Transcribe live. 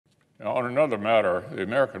Now, on another matter, the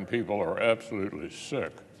American people are absolutely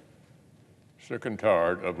sick and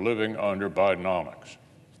tired of living under Bidenomics.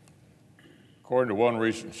 According to one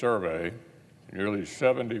recent survey, nearly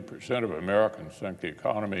 70% of Americans think the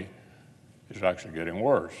economy is actually getting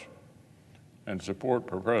worse, and support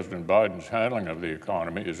for President Biden's handling of the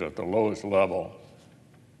economy is at the lowest level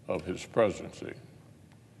of his presidency.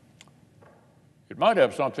 It might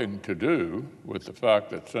have something to do with the fact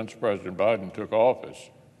that since President Biden took office,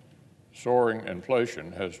 soaring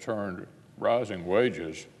inflation has turned rising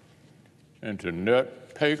wages into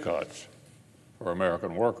net pay cuts for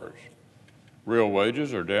American workers. Real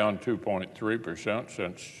wages are down 2.3%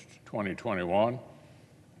 since 2021.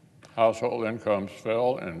 Household incomes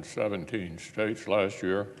fell in 17 states last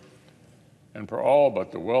year. And for all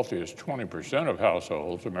but the wealthiest 20% of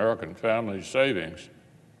households, American families' savings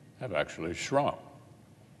have actually shrunk.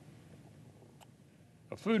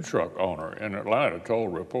 A food truck owner in Atlanta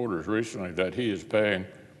told reporters recently that he is paying,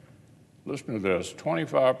 listen to this,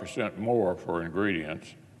 25% more for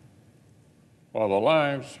ingredients, while the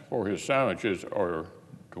lines for his sandwiches are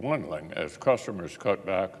dwindling as customers cut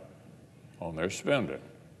back on their spending.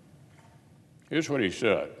 Here's what he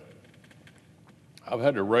said. I've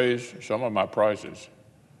had to raise some of my prices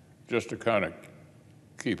just to kind of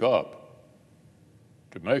keep up,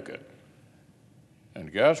 to make it. And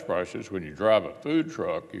gas prices, when you drive a food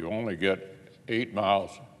truck, you only get 8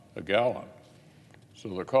 miles a gallon. So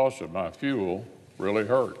the cost of my fuel really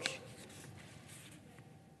hurts.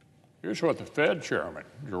 Here's what the Fed chairman,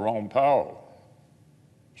 Jerome Powell,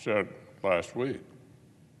 said last week.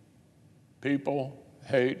 People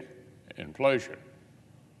hate inflation.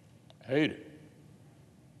 Hate it.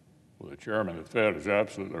 Well, the chairman of the Fed is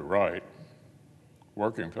absolutely right.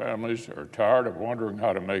 Working families are tired of wondering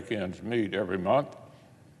how to make ends meet every month.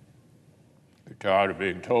 They're tired of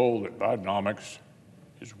being told that Bidenomics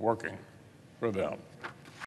is working for them.